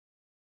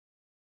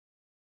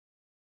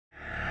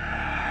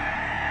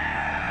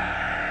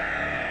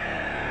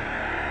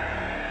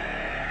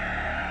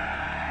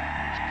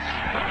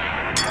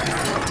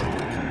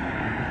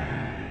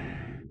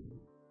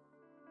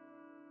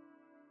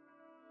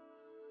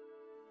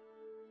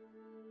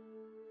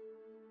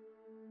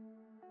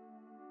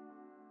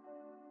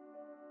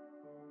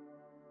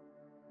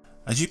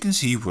As you can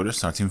see, we're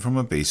starting from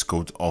a base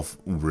coat of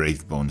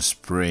Wraithbone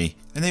spray,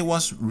 and I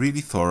was really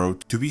thorough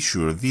to be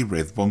sure the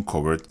Wraithbone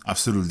covered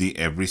absolutely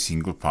every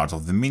single part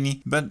of the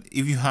mini, but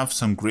if you have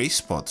some grey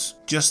spots,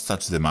 just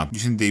touch them up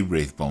using the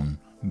Wraithbone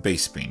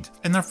base paint.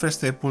 And our first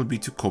step will be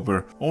to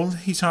cover all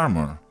his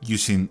armor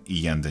using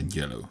Iyanden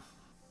yellow.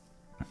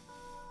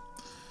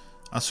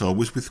 As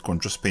always with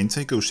contrast paints,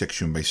 I go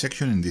section by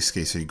section. In this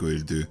case I go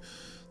to do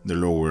the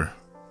lower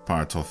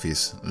part of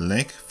his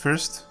leg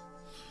first.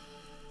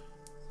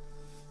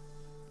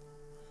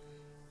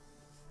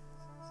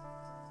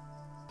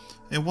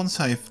 And once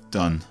I've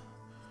done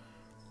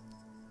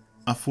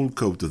a full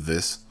coat of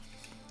this,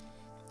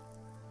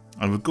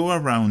 I will go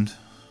around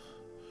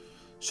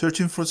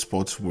searching for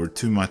spots where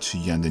too much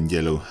Iyanden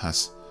yellow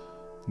has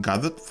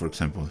gathered. For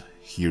example,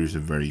 here is a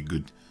very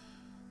good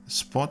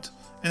spot,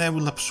 and I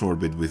will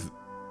absorb it with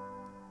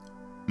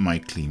my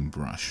clean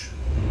brush.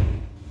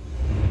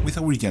 With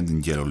our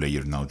Iyanden yellow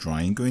layer now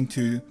dry, I'm going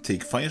to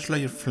take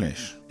Fireslayer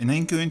Flesh, and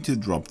I'm going to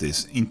drop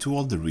this into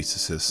all the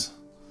recesses,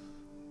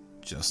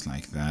 just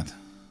like that,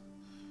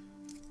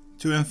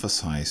 to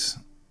emphasize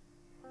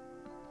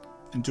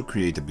and to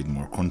create a bit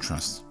more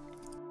contrast.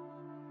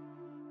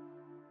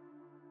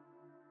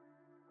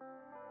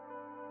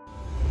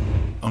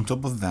 On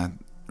top of that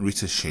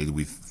recess shade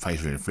with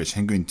Fireslayer Flesh,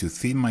 I'm going to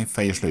thin my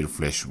Fireslayer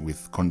Flesh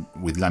with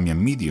Lamian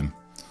Medium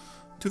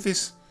to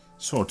this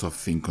sort of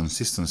thin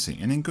consistency,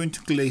 and I'm going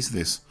to glaze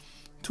this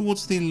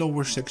towards the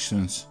lower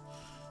sections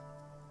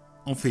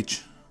of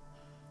each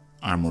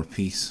armor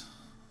piece,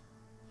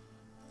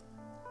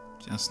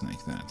 just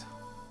like that.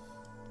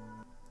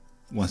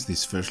 Once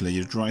this first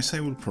layer dries,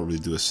 I will probably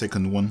do a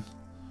second one,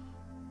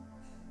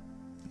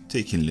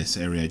 taking less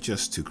area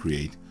just to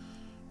create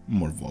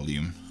more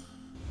volume.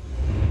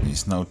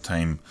 It's now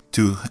time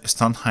to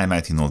start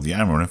highlighting all the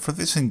armor, and for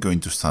this I'm going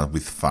to start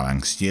with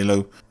Phalanx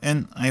Yellow,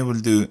 and I will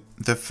do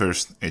the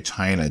first edge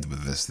highlight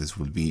with this. This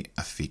will be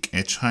a thick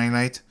edge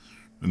highlight.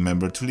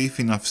 Remember to leave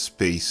enough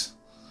space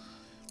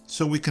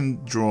so we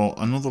can draw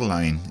another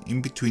line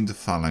in between the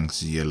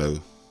Phalanx Yellow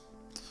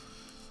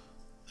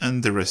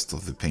and the rest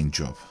of the paint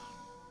job.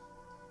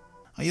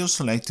 I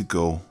also like to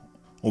go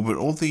over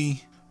all the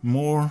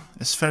more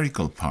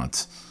spherical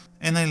parts,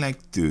 and I like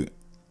to do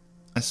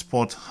a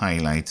spot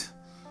highlight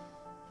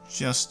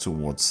just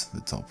towards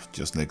the top,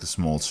 just like a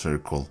small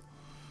circle,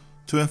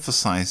 to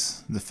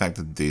emphasize the fact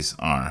that these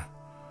are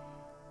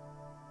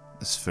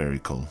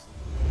spherical.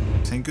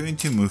 So I'm going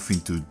to move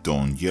into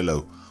Dawn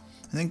Yellow,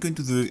 and I'm going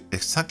to do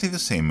exactly the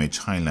same edge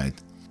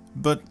highlight,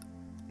 but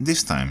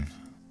this time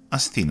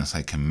as thin as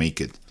I can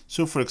make it.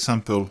 So for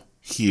example,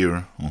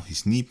 here on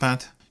his knee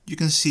pad, you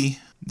can see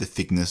the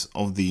thickness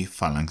of the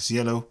Phalanx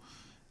Yellow,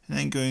 and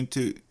I'm going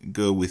to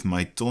go with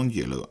my Dawn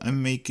Yellow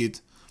and make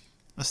it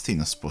as thin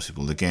as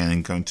possible. Again,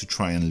 I'm going to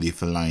try and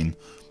leave a line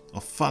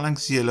of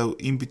Phalanx Yellow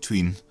in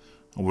between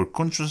our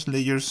contrast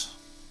layers.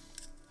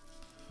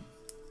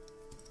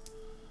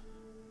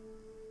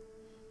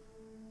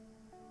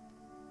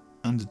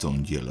 And the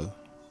Dawn Yellow.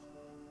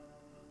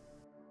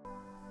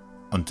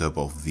 On top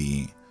of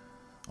the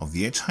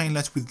edge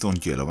highlights with Dawn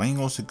Yellow,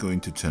 I'm also going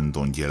to turn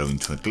Dawn Yellow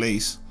into a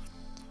glaze.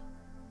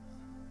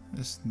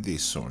 There's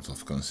this sort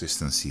of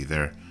consistency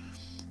there.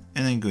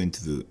 And I'm going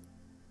to do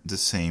the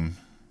same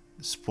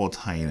spot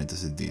highlight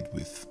as I did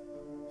with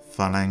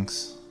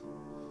Phalanx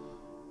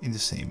in the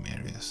same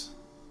areas.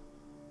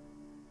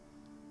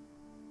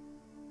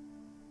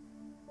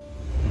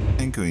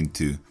 I'm going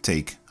to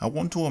take a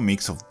 1-to-1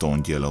 mix of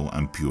Dawn Yellow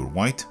and Pure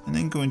White, and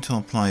I'm going to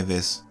apply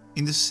this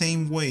in the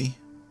same way,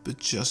 but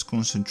just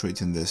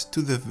concentrating this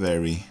to the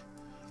very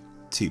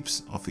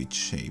tips of each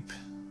shape,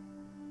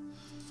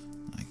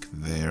 like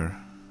there.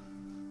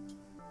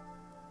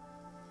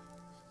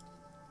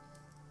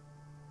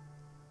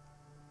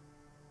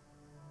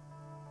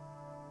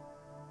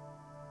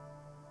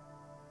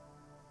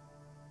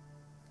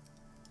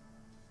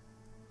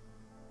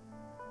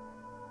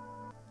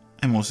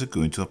 I'm also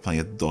going to apply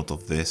a dot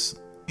of this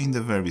in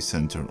the very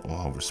center of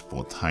our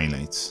spot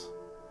highlights.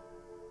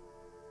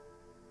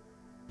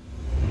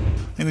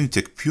 I'm going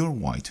to take Pure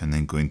White and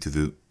I'm going to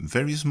do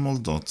very small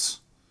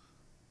dots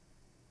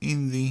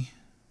in the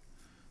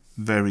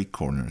very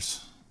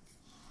corners.